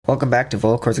Welcome back to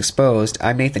Volcors Exposed.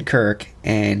 I'm Nathan Kirk,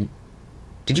 and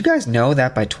did you guys know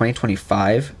that by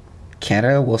 2025,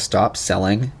 Canada will stop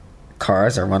selling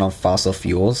cars that run on fossil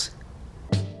fuels?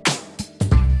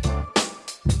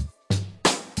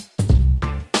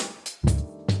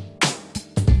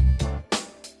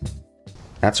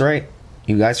 That's right.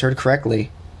 You guys heard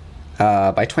correctly.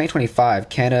 By 2025,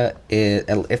 Canada,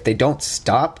 if they don't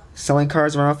stop selling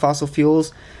cars that run on fossil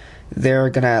fuels, they're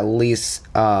going to at least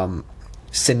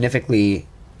significantly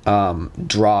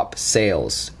drop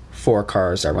sales for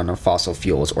cars that run on fossil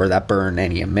fuels or that burn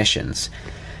any emissions.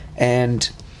 And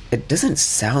it doesn't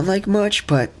sound like much,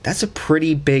 but that's a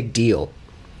pretty big deal.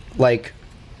 Like,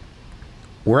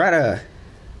 we're at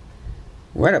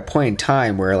a point in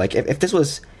time where, like, if this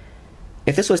was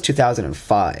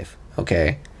 2005,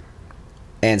 okay,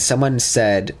 and someone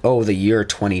said, "Oh, the year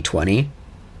 2020,"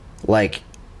 like,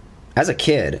 as a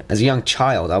kid, as a young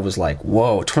child, I was like,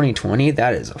 "Whoa, 2020?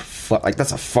 That is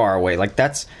that's a far away. Like,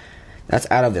 that's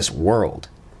out of this world."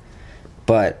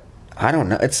 But I don't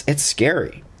know. It's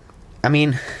scary. I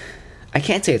mean, I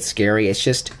can't say it's scary. It's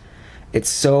just it's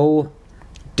so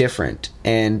different,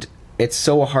 and it's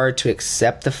so hard to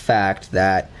accept the fact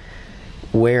that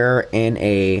we're in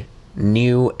a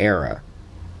new era.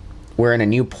 We're in a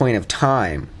new point of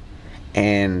time,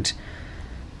 and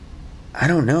I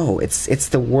don't know. It's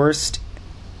the worst.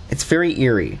 It's very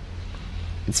eerie.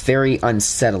 It's very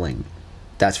unsettling.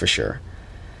 That's for sure.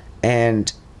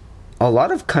 And a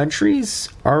lot of countries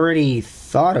already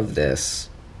thought of this.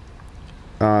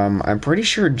 I'm pretty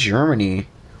sure Germany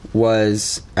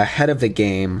was ahead of the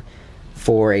game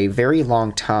for a very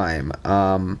long time.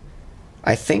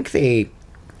 I think they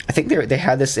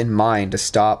had this in mind to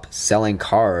stop selling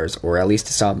cars, or at least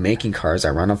to stop making cars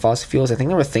that run on fossil fuels. I think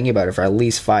they were thinking about it for at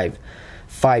least five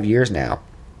years now.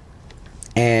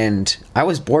 And I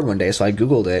was bored one day, so I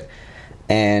Googled it,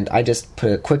 and I just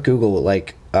put a quick Google,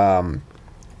 like,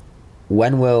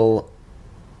 when will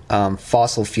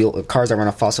fossil fuel cars that run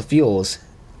on fossil fuels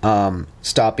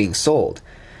stop being sold?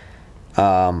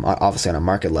 Obviously on a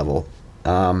market level.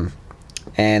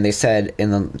 And they said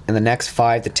in the next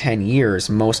 5 to 10 years,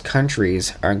 most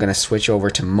countries are going to switch over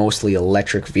to mostly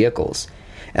electric vehicles.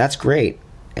 And that's great.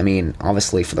 I mean,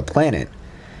 obviously for the planet.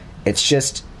 It's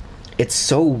just, it's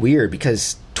so weird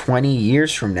because 20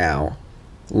 years from now,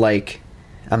 like,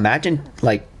 imagine,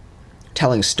 like,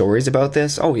 telling stories about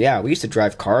this. Oh yeah, we used to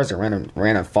drive cars that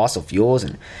ran on fossil fuels,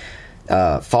 and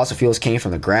fossil fuels came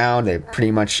from the ground. They're pretty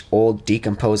much old,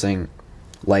 decomposing,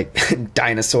 like,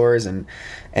 dinosaurs and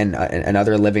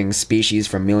other living species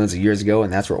from millions of years ago,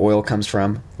 and that's where oil comes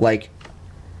from. Like,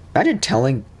 imagine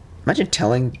telling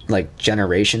like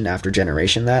generation after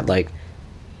generation that, like,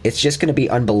 it's just going to be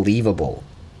unbelievable,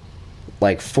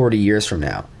 like, 40 years from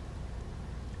now.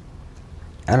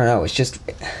 I don't know. It's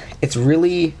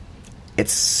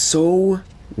so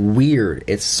weird.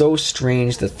 It's so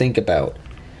strange to think about.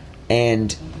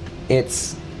 And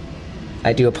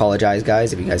I do apologize,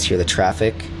 guys, if you guys hear the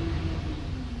traffic.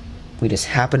 We just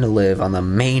happen to live on the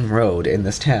main road in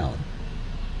this town.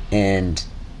 And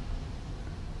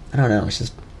I don't know, it's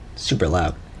just super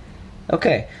loud.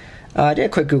 Okay, I did a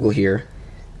quick Google here.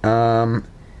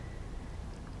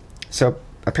 So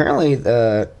apparently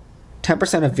the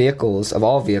 10% of vehicles, of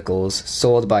all vehicles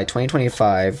sold by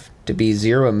 2025 to be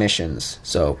zero emissions.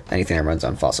 So anything that runs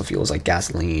on fossil fuels like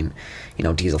gasoline,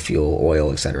 diesel fuel,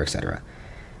 oil, etc., etc.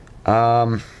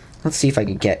 Let's see if I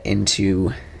can get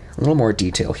into a little more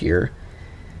detail here.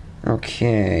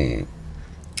 Okay.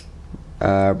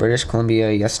 British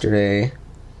Columbia yesterday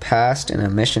passed an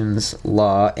emissions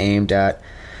law aimed at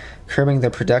curbing the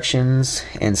productions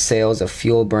and sales of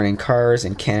fuel-burning cars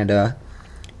in Canada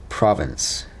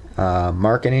province.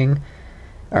 Marking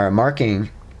North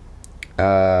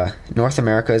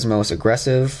America's most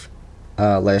aggressive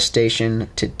legislation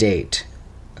to date.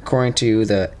 According to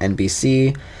the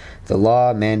NBC, the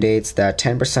law mandates that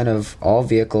 10% of all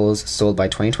vehicles sold by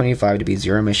 2025 to be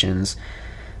zero emission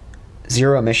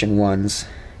ones,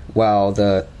 while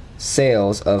the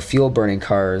sales of fuel-burning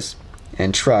cars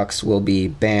and trucks will be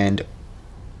banned,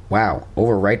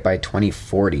 overnight by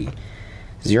 2040.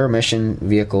 Zero-emission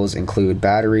vehicles include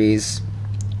batteries,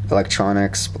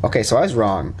 electronics. Okay, so I was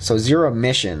wrong. So zero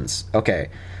emissions. Okay.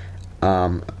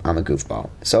 I'm a goofball.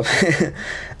 So,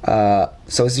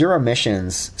 so zero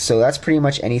emissions. So that's pretty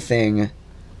much anything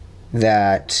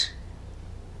that,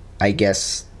 I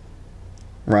guess,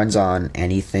 runs on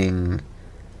anything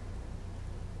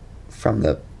from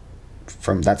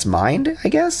that's mined, I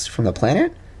guess, from the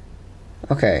planet.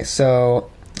 Okay, so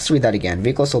let's read that again.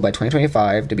 Vehicles sold by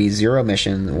 2025 to be zero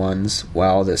emission ones,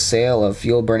 while the sale of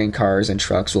fuel burning cars and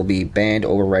trucks will be banned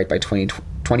outright by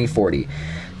 2040.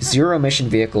 Zero emission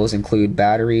vehicles include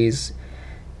batteries,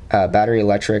 battery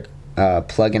electric,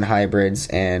 plug-in hybrids,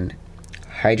 and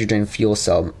hydrogen fuel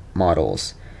cell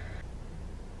models.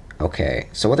 Okay,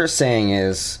 so what they're saying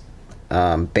is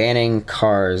banning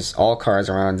all cars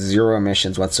around zero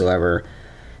emissions whatsoever.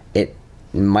 It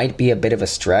might be a bit of a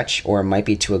stretch, or it might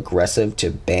be too aggressive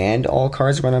to ban all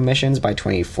cars around emissions by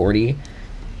 2040.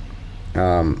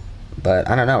 But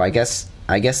I don't know. I guess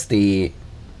the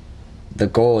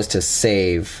goal is to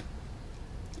save.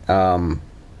 The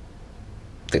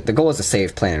goal is to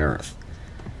save planet Earth,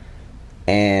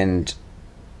 and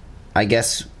I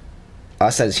guess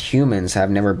us as humans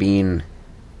have never been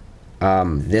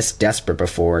this desperate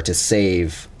before to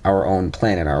save our own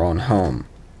planet, our own home.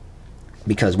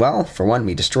 Because, well, for one,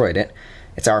 we destroyed it.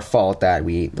 It's our fault that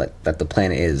that the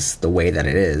planet is the way that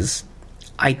it is.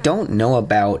 I don't know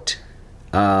about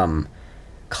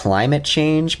climate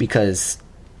change, because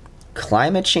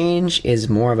climate change is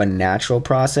more of a natural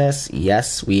process.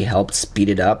 Yes, we helped speed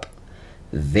it up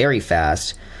very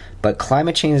fast, but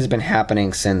climate change has been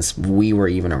happening since we were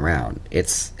even around.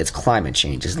 It's climate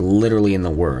change. It's literally in the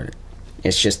word.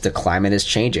 It's just the climate is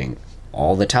changing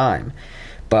all the time.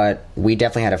 But we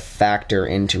definitely had a factor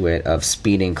into it of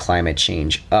speeding climate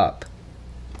change up.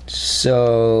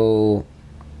 So,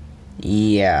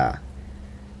 yeah.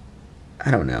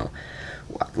 I don't know.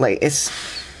 Like, it's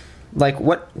like,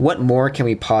 what more can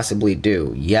we possibly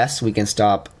do? Yes, we can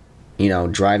stop,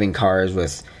 driving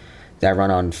cars that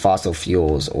run on fossil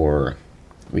fuels, or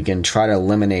we can try to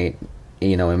eliminate,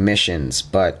 emissions,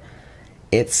 but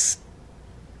it's,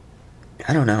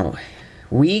 I don't know.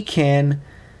 We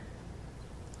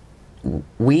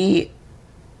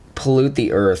pollute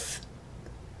the earth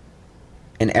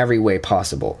in every way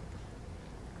possible.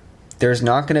 There's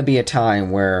not going to be a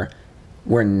time where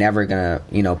we're never going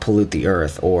to, pollute the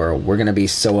earth, or we're going to be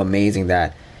so amazing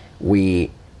that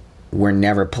we're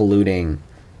never polluting,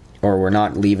 or we're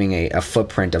not leaving a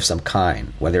footprint of some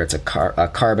kind, whether it's a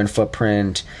carbon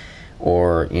footprint,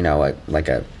 or, like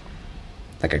a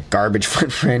garbage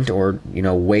footprint, or,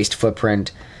 waste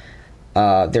footprint.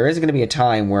 There is going to be a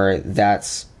time where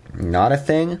that's not a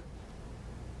thing.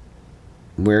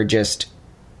 We're just,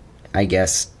 I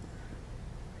guess,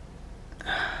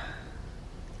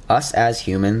 us as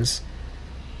humans,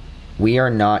 we are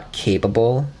not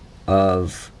capable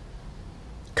of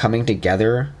coming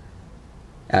together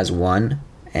as one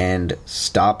and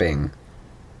stopping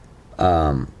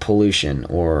pollution,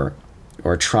 or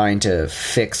trying to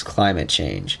fix climate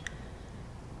change,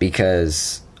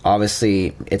 because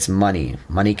obviously it's money.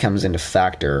 Money comes into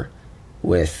factor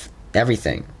with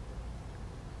everything.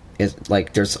 It's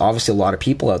like, there's obviously a lot of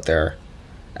people out there,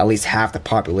 at least half the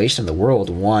population of the world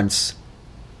wants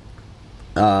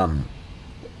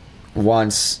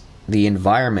the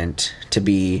environment to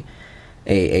be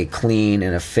a clean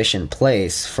and efficient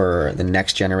place for the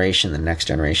next generation,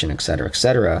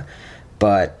 etc.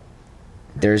 But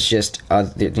there's just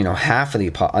half of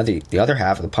the other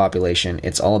half of the population.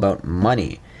 It's all about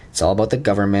money. It's all about the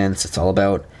governments. It's all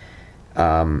about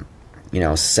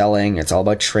selling. It's all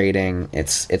about trading.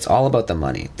 It's all about the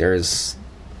money. There's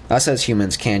us as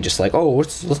humans can't just like, oh,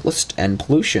 let's end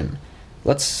pollution.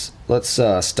 Let's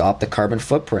stop the carbon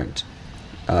footprint.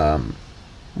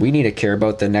 We need to care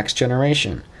about the next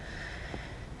generation.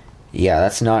 Yeah,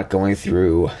 that's not going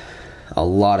through a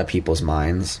lot of people's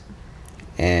minds,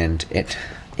 and it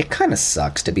kind of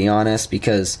sucks, to be honest,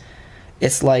 because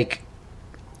it's like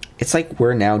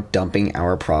we're now dumping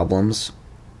our problems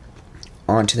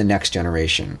onto the next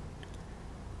generation,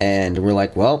 and we're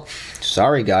like, well,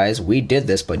 sorry guys, we did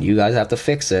this, but you guys have to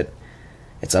fix it.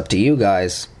 It's up to you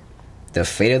guys. The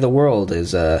fate of the world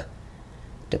is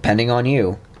depending on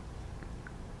you.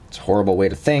 It's a horrible way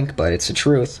to think, but it's the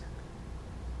truth.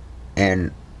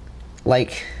 And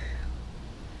like,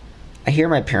 I hear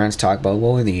my parents talk about,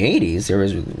 well, in the 80s or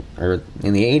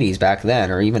in the 80s back then,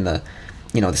 or even the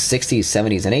the 60s,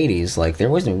 70s, and 80s, like there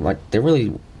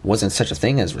really wasn't such a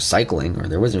thing as recycling, or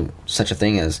there wasn't such a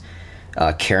thing as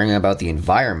caring about the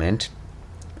environment.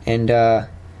 And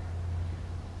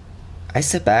I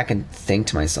sit back and think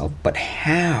to myself, but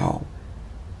how?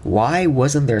 Why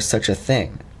wasn't there such a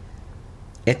thing?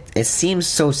 It seems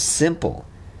so simple.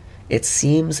 It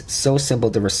seems so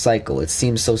simple to recycle. It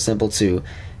seems so simple to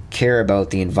care about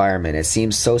the environment. It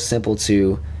seems so simple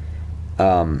to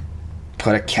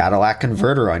put a Cadillac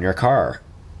converter on your car.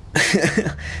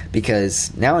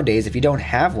 Because nowadays, if you don't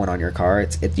have one on your car,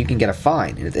 you can get a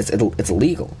fine. It's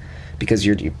illegal, because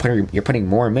you're putting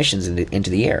more emissions into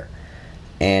the air.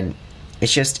 And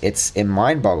it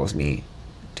mind boggles me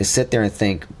to sit there and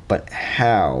think, but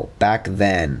how back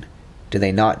then do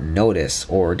they not notice,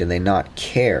 or do they not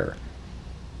care?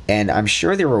 And I'm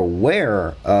sure they were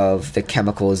aware of the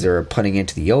chemicals they were putting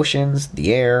into the oceans,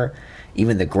 the air,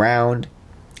 even the ground.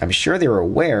 I'm sure they were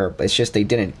aware, but it's just they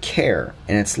didn't care.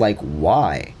 And it's like,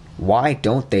 why? Why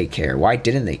don't they care? Why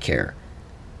didn't they care?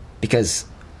 Because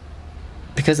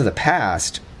of the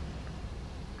past,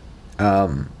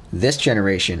 this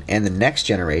generation and the next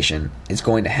generation is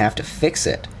going to have to fix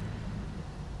it.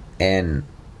 And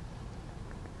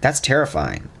that's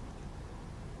terrifying.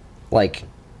 Like,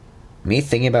 me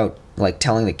thinking about, like,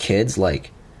 telling the kids,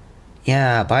 like,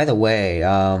 yeah, by the way,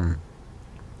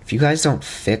 if you guys don't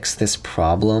fix this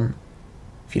problem,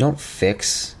 if you don't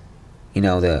fix,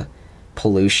 the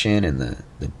pollution and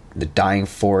the dying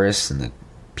forests and the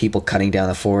people cutting down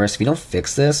the forest, if you don't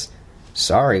fix this,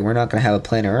 sorry, we're not going to have a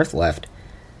planet Earth left.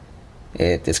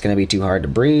 It's going to be too hard to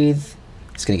breathe.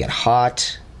 It's going to get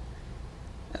hot.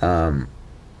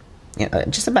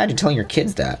 Just imagine telling your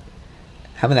kids that.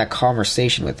 Having that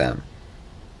conversation with them.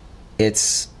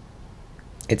 It's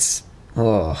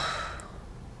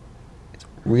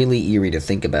really eerie to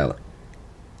think about.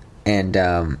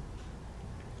 And,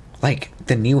 like,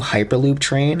 the new Hyperloop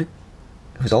train,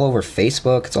 it was all over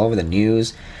Facebook, it's all over the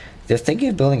news. They're thinking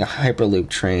of building a Hyperloop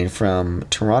train from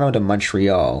Toronto to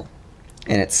Montreal,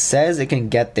 and it says it can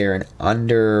get there in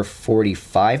under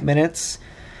 45 minutes.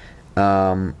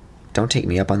 Don't take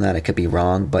me up on that, I could be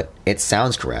wrong, but it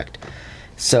sounds correct.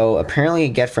 So apparently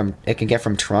it can get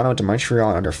from Toronto to Montreal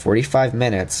in under 45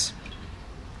 minutes.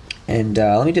 And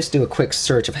let me just do a quick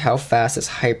search of how fast this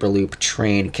Hyperloop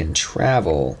train can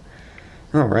travel.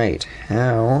 Alright,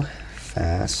 how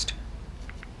fast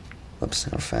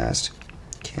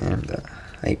can the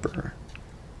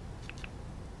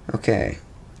Okay.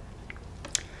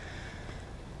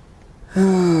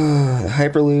 The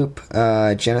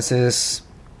Hyperloop Genesis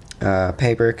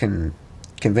paper can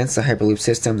convince the Hyperloop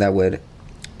system that would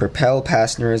propel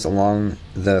passengers along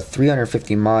the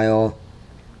 350-mile,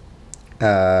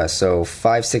 so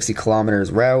 560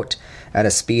 kilometers route at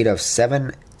a speed of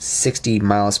 760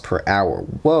 miles per hour.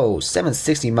 Whoa,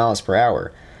 760 miles per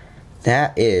hour.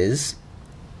 That is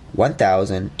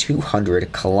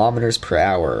 1,200 kilometers per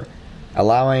hour,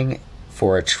 allowing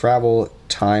for a travel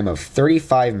time of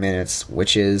 35 minutes,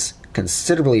 which is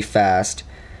considerably faster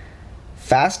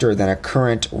than a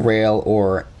current rail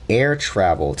or air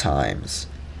travel times.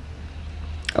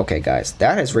 Okay, guys,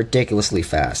 that is ridiculously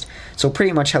fast. So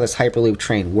pretty much how this Hyperloop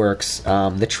train works,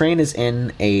 the train is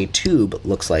in a tube,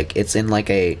 looks like. It's in like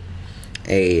a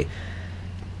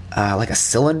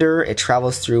cylinder. It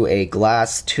travels through a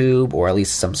glass tube, or at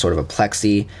least some sort of a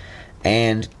plexi.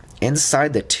 And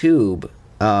inside the tube,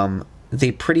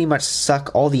 they pretty much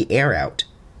suck all the air out.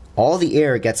 All the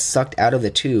air gets sucked out of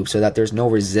the tube so that there's no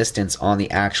resistance on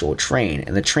the actual train.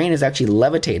 And the train is actually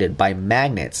levitated by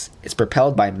magnets. It's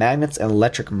propelled by magnets and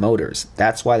electric motors.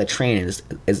 That's why the train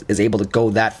is able to go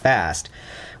that fast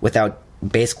without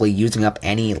basically using up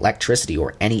any electricity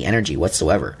or any energy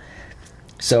whatsoever.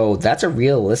 So that's a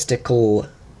realistical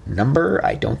number.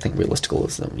 I don't think realistical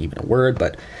is even a word,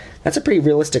 but that's a pretty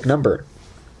realistic number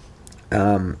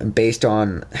based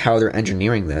on how they're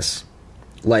engineering this.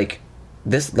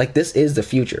 This is the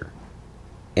future,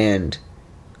 and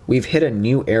we've hit a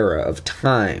new era of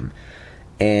time,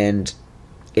 and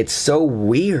it's so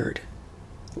weird.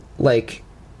 Like,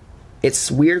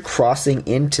 it's weird crossing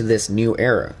into this new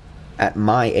era at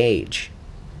my age,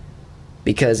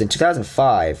 because in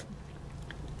 2005,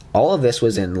 all of this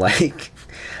was in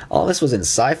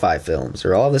sci-fi films,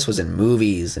 or all of this was in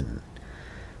movies, and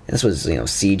this was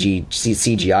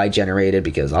CGI generated,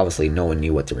 because obviously no one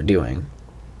knew what they were doing.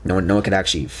 No one could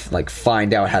actually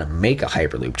find out how to make a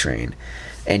Hyperloop train.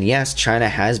 And yes, China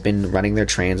has been running their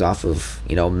trains off of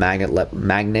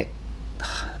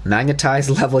magnetized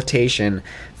levitation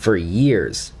for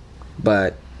years,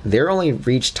 but they're only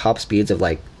reached top speeds of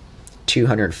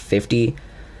 250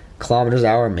 kilometers an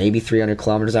hour, maybe 300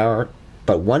 kilometers an hour,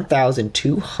 but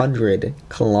 1,200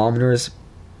 kilometers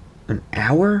an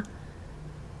hour?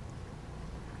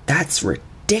 That's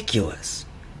ridiculous.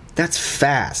 That's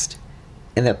fast.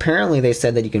 And apparently they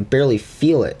said that you can barely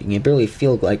feel it. You can barely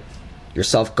feel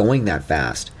yourself going that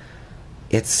fast.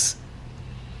 It's...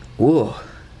 Ooh.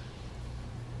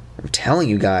 I'm telling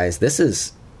you guys, this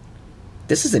is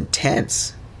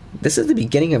intense. This is the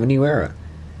beginning of a new era.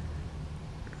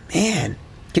 Man,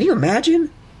 can you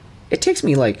imagine? It takes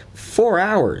me 4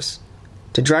 hours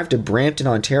to drive to Brampton,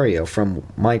 Ontario from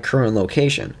my current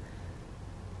location.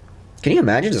 Can you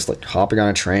imagine just hopping on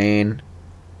a train,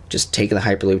 just taking the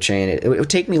Hyperloop train? It would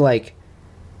take me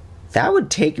that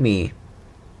would take me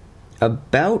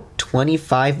about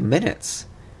 25 minutes.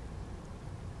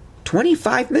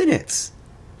 25 minutes.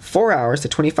 4 hours to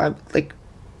 25, like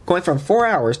going from 4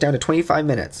 hours down to 25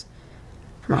 minutes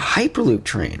from a Hyperloop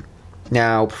train.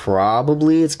 Now,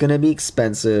 probably it's going to be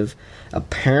expensive.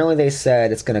 Apparently, they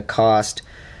said it's going to cost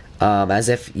as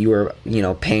if you were,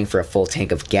 paying for a full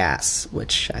tank of gas,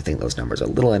 which I think those numbers are a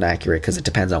little inaccurate because it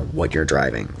depends on what you're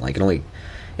driving. Like,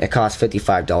 it costs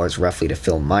 $55 roughly to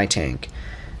fill my tank,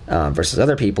 versus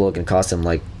other people, it can cost them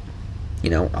like,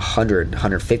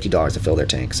 $150 to fill their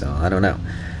tank. So, I don't know.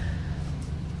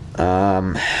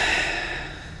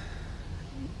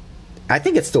 I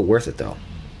think it's still worth it, though.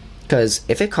 Because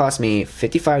if it costs me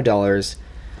 $55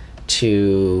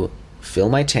 to fill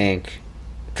my tank,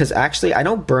 because actually I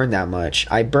don't burn that much.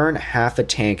 I burn half a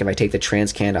tank if I take the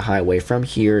Trans-Canada Highway from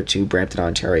here to Brampton,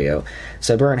 Ontario.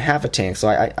 So I burn half a tank. So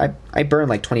I burn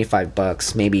like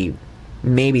 $25,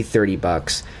 maybe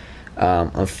 $30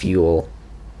 of fuel.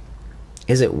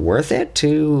 Is it worth it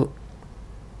to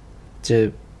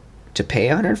pay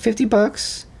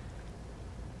 $150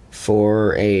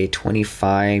 for a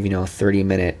 25,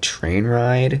 30-minute train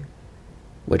ride,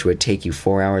 which would take you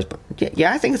 4 hours? But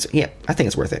I think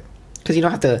it's worth it, because you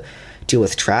don't have to deal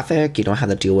with traffic, you don't have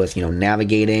to deal with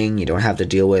navigating, you don't have to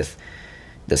deal with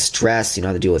the stress, you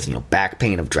don't have to deal with back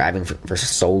pain of driving for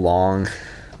so long.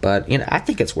 But I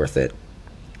think it's worth it.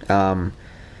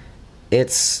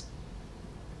 It's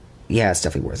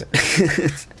definitely worth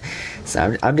it.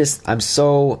 So I'm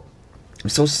so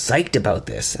psyched about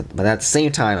this, but at the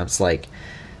same time,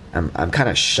 I'm kind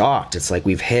of shocked. It's like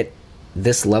we've hit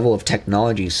this level of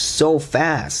technology so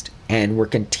fast, and we're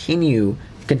continuing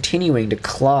to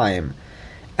climb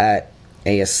at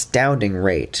a astounding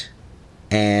rate.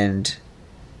 And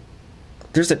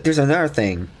there's another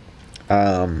thing.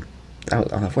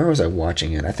 Where was I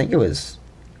watching it? I think it was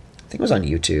on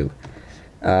YouTube,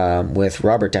 with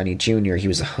Robert Downey Jr. He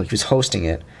was hosting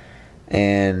it,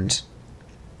 and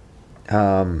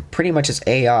pretty much it's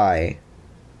AI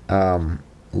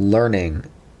learning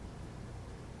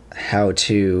how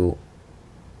to,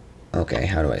 how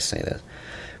do I say this?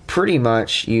 Pretty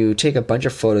much you take a bunch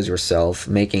of photos yourself,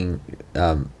 making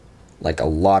like a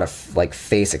lot of like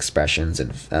face expressions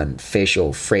and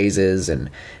facial phrases, and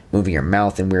moving your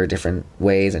mouth in weird different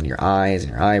ways, and your eyes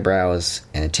and your eyebrows,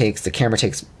 and the camera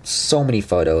takes so many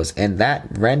photos, and that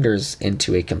renders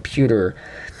into a computer.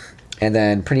 And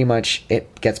then pretty much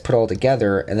it gets put all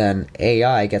together, and then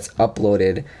AI gets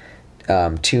uploaded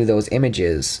to those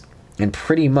images. And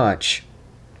pretty much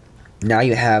now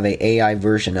you have an AI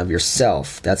version of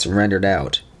yourself that's rendered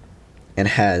out, and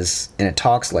it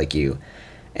talks like you,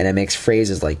 and it makes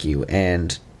phrases like you.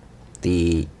 And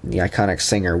the iconic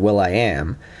singer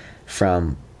will.i.am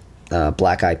from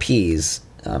Black Eyed Peas,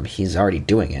 he's already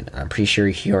doing it. I'm pretty sure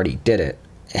he already did it.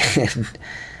 And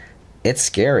it's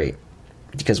scary.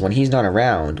 Because when he's not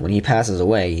around, when he passes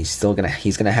away, he's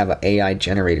gonna have an AI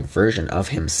generated version of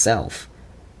himself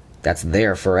that's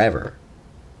there forever.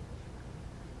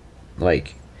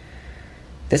 Like,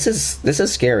 this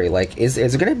is scary. Like, is there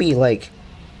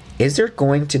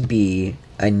going to be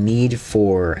a need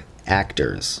for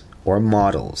actors or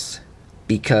models?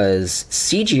 Because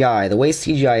CGI, the way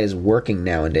CGI is working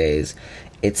nowadays,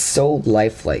 it's so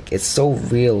lifelike. It's so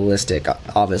realistic.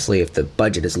 Obviously, if the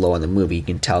budget is low on the movie, you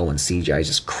can tell when CGI is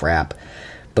just crap.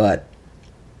 But,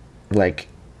 like,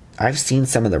 I've seen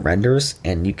some of the renders,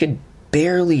 and you can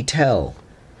barely tell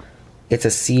it's a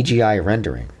CGI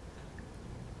rendering.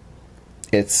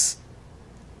 It's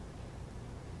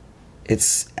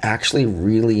actually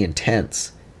really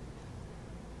intense.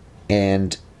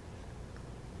 And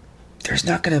there's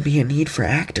not going to be a need for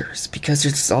actors, because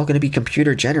it's all going to be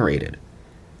computer generated.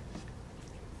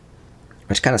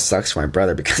 Which kind of sucks for my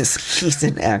brother, because he's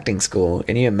in acting school.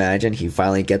 Can you imagine? He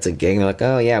finally gets a gig and they're like,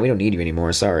 oh yeah, we don't need you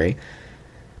anymore, sorry.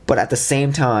 But at the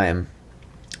same time,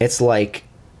 it's like,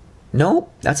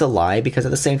 nope, that's a lie, because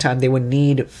at the same time they would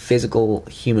need physical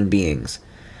human beings.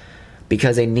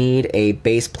 Because they need a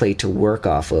base plate to work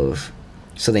off of.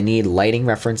 So they need lighting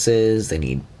references, they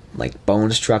need like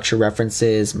bone structure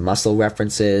references, muscle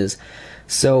references.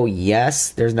 So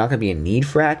yes, there's not going to be a need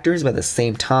for actors, but at the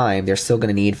same time, they're still going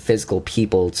to need physical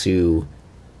people to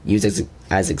use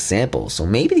as examples. So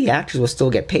maybe the actors will still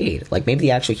get paid. Like, maybe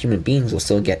the actual human beings will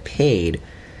still get paid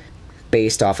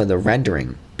based off of the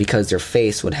rendering, because their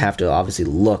face would have to obviously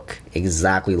look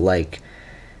exactly like...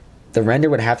 The render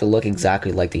would have to look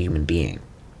exactly like the human being,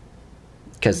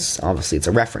 because obviously it's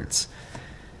a reference.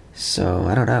 So,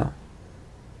 I don't know.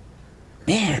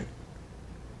 Man,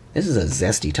 this is a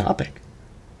zesty topic.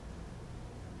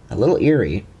 A little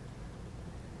eerie.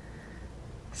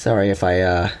 Sorry if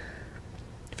I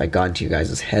got into you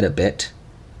guys' head a bit.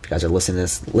 guys are listening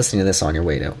to this on your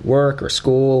way to work or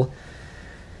school.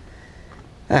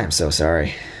 I'm so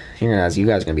sorry. You guys are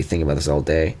gonna be thinking about this all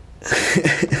day.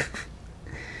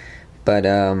 But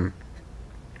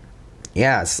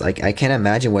yeah, it's like I can't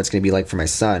imagine what it's gonna be like for my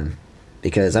son,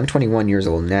 because I'm 21 years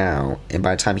old now, and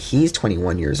by the time he's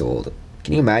 21 years old,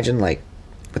 can you imagine, like,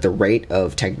 with the rate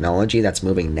of technology that's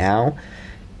moving now,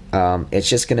 it's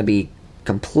just gonna be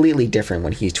completely different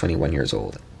when he's 21 years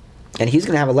old, and he's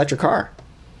gonna have an electric car.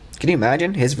 Can you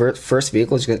imagine his first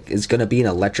vehicle is gonna be an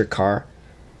electric car?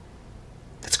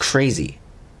 That's crazy.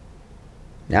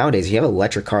 Nowadays, if you have an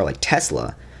electric car like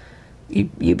Tesla,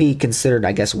 you'd be considered,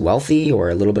 I guess, wealthy,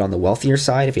 or a little bit on the wealthier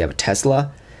side if you have a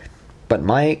Tesla. But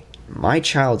my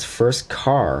child's first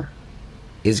car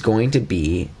is going to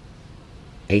be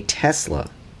a Tesla,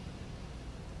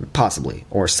 possibly,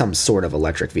 or some sort of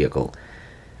electric vehicle.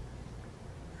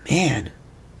 Man.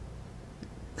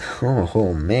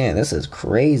 Oh man, this is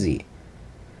crazy.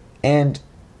 And,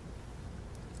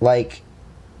 like,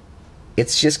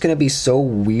 it's just going to be so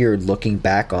weird looking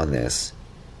back on this.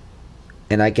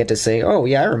 And I get to say, oh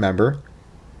yeah, I remember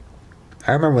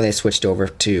when they switched over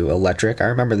to electric. I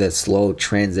remember the slow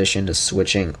transition to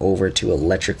switching over to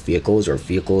electric vehicles, or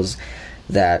vehicles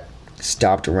that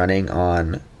stopped running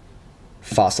on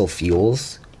fossil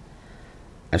fuels.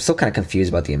 I'm still kind of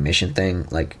confused about the emission thing,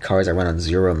 like cars that run on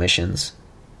zero emissions.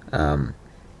 I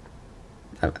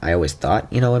always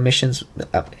thought, emissions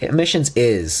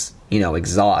is,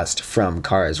 exhaust from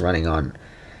cars running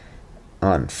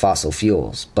on fossil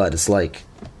fuels, but it's like,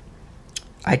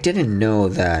 I didn't know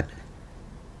that.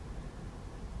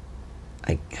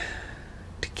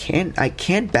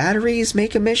 Can't batteries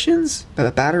make emissions?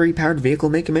 A battery powered vehicle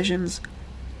make emissions?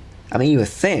 I mean, you would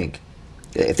think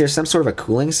if there's some sort of a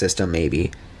cooling system,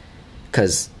 maybe,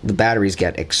 because the batteries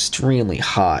get extremely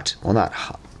hot. Well,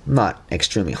 not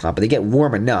extremely hot, but they get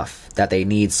warm enough that they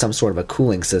need some sort of a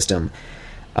cooling system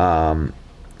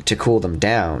to cool them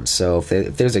down. So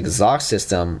if there's an exhaust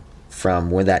system from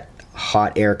where that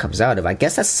hot air comes out of, I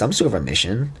guess that's some sort of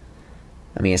emission.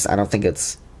 I mean, I don't think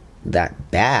it's that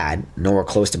bad, nor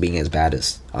close to being as bad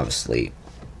as, obviously,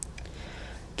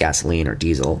 gasoline or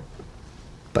diesel.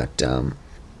 But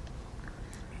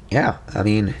yeah, I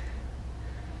mean,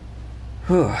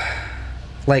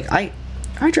 like I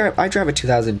drive a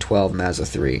 2012 Mazda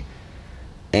 3,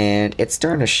 and it's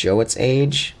starting to show its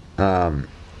age.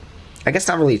 I guess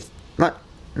not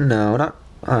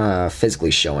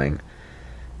physically showing.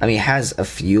 I mean, it has a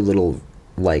few little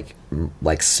like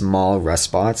small rust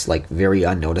spots, like very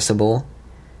unnoticeable.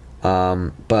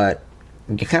 But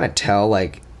you can kind of tell,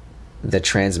 like, the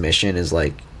transmission is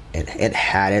like it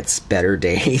had its better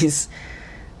days.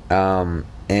 And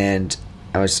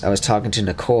I was talking to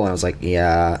Nicole, and I was like,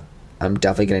 yeah, I'm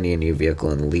definitely gonna need a new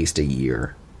vehicle in at least a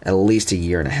year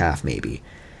and a half, maybe.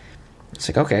 It's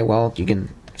like, okay, well, you can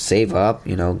save up,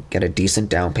 get a decent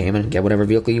down payment and get whatever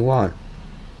vehicle you want.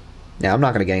 Now, I'm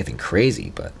not gonna get anything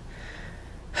crazy, but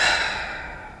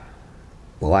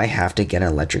will I have to get an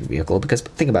electric vehicle? Because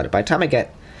think about it, by the time if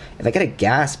I get a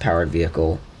gas powered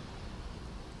vehicle,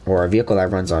 or a vehicle that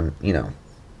runs on,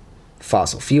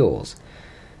 fossil fuels,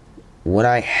 would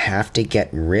I have to get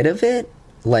rid of it?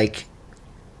 Like,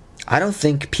 I don't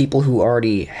think people who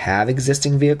already have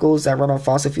existing vehicles that run on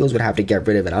fossil fuels would have to get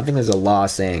rid of it. I don't think there's a law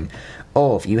saying,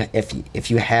 oh, if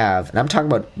you have, and I'm talking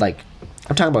about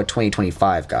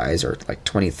 2025, guys, or like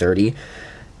 2030.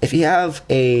 If you have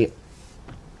a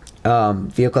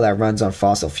vehicle that runs on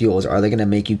fossil fuels, are they going to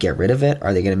make you get rid of it?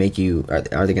 Are they going to make you? Are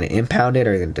they going to impound it?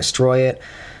 Are they going to destroy it?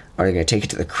 Are they going to take it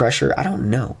to the crusher? I don't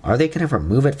know. Are they going to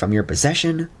remove it from your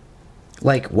possession?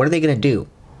 Like, what are they going to do?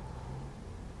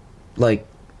 Like,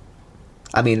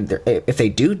 I mean, if they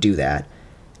do that,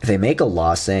 if they make a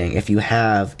law saying if you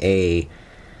have a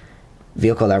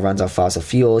vehicle that runs on fossil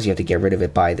fuels, you have to get rid of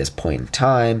it by this point in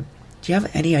time, do you have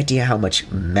any idea how much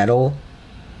metal,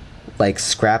 like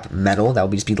scrap metal, that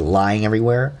would just be lying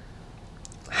everywhere?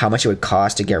 How much it would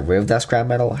cost to get rid of that scrap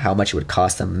metal? How much it would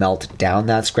cost to melt down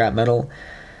that scrap metal?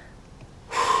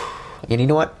 And you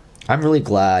know what? I'm really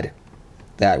glad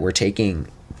that we're taking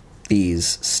these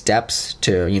steps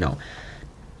to,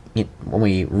 when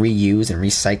we reuse and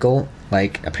recycle.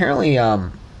 Like, apparently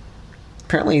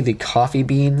the coffee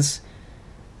beans,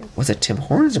 was it Tim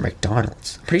Hortons or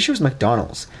McDonald's? I'm pretty sure it was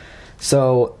McDonald's.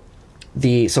 So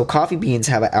coffee beans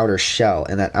have an outer shell,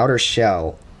 and that outer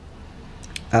shell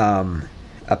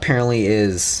apparently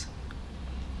is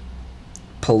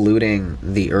polluting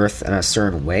the earth in a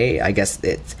certain way. I guess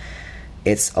it's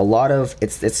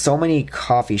so many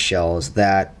coffee shells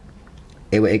that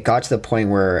it got to the point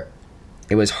where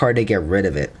it was hard to get rid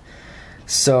of it.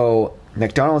 So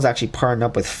McDonald's actually partnered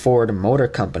up with Ford Motor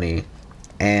Company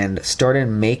and started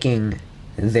making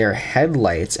their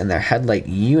headlights and their headlight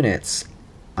units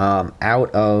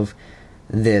out of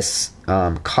this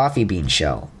coffee bean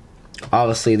shell.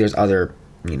 Obviously, there's other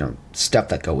stuff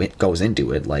that goes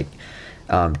into it, like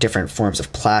different forms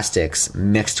of plastics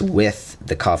mixed with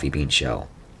the coffee bean shell.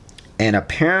 And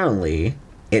apparently,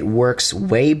 it works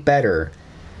way better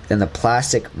than the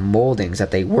plastic moldings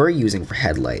that they were using for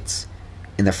headlights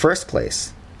in the first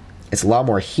place. It's a lot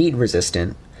more heat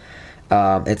resistant.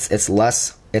 It's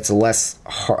less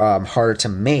harder to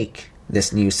make,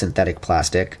 this new synthetic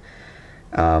plastic.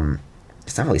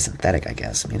 It's not really synthetic, I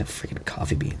guess. I mean, freaking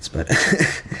coffee beans, but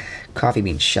coffee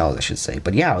bean shells, I should say.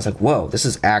 But yeah, I was like, whoa, this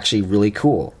is actually really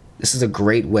cool. This is a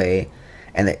great way,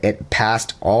 and it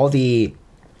passed all the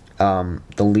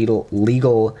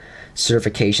legal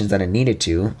certifications that it needed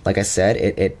to. Like I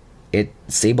said,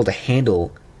 it's able to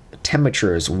handle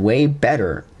temperatures way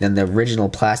better than the original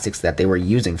plastics that they were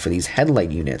using for these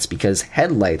headlight units, because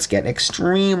headlights get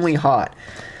extremely hot,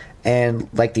 and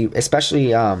like especially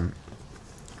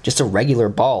just the regular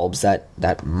bulbs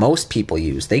that most people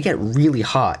use, they get really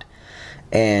hot,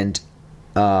 and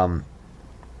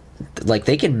like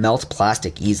they can melt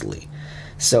plastic easily.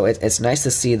 So it's nice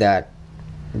to see that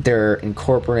they're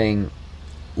incorporating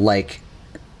like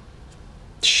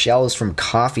shells from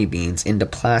coffee beans into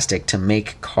plastic to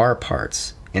make car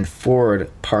parts, and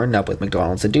Ford partnered up with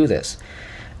McDonald's to do this,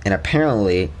 and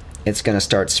apparently it's going to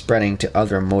start spreading to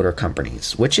other motor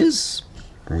companies, which is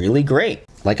really great.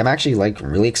 Like, I'm actually like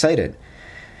really excited.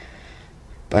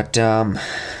 But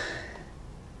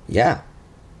yeah,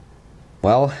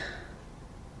 well,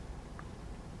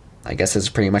 I guess this is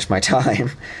pretty much my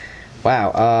time.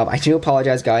 Wow. I do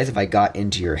apologize, guys, if I got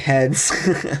into your heads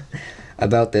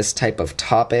about this type of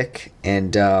topic.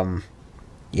 And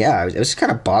yeah, it was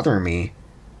kind of bothering me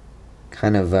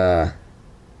kind of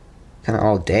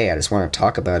all day. I just want to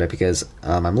talk about it because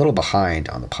I'm a little behind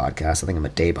on the podcast. I think I'm a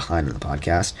day behind on the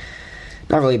podcast.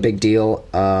 Not really a big deal.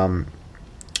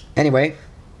 Anyway,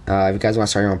 if you guys want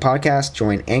to start your own podcast,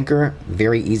 join Anchor.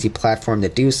 Very easy platform to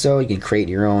do so. You can create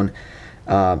your own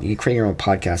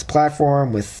podcast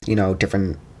platform with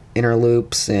different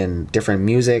interloops and different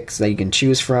musics that you can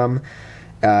choose from.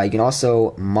 You can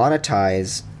also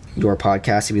monetize your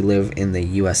podcast if you live in the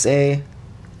USA,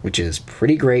 which is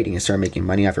pretty great. You can start making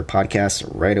money off your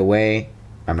podcast right away.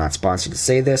 I'm not sponsored to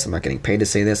say this. I'm not getting paid to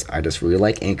say this. I just really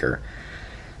like Anchor.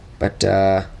 But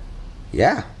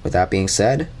yeah, with that being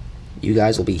said, you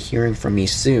guys will be hearing from me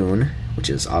soon, which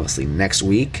is obviously next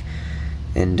week.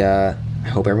 And I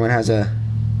hope everyone has a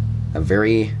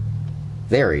very,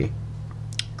 very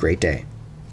great day.